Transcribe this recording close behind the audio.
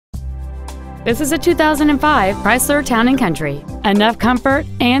This is a 2005 Chrysler Town & Country. Enough comfort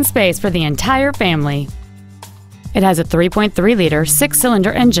and space for the entire family. It has a 3.3-liter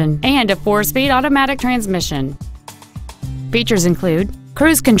six-cylinder engine and a 4-speed automatic transmission. Features include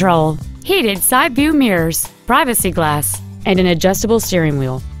cruise control, heated side view mirrors, privacy glass, and an adjustable steering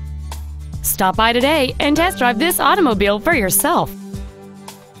wheel. Stop by today and test drive this automobile for yourself.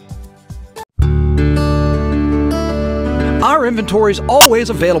 Our inventory is always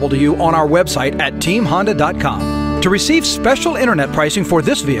available to you on our website at teamhonda.com. To receive special internet pricing for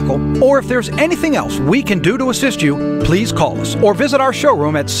this vehicle, or if there's anything else we can do to assist you, please call us or visit our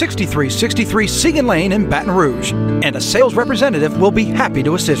showroom at 6363 Siegen Lane in Baton Rouge, and a sales representative will be happy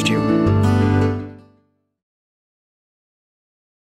to assist you.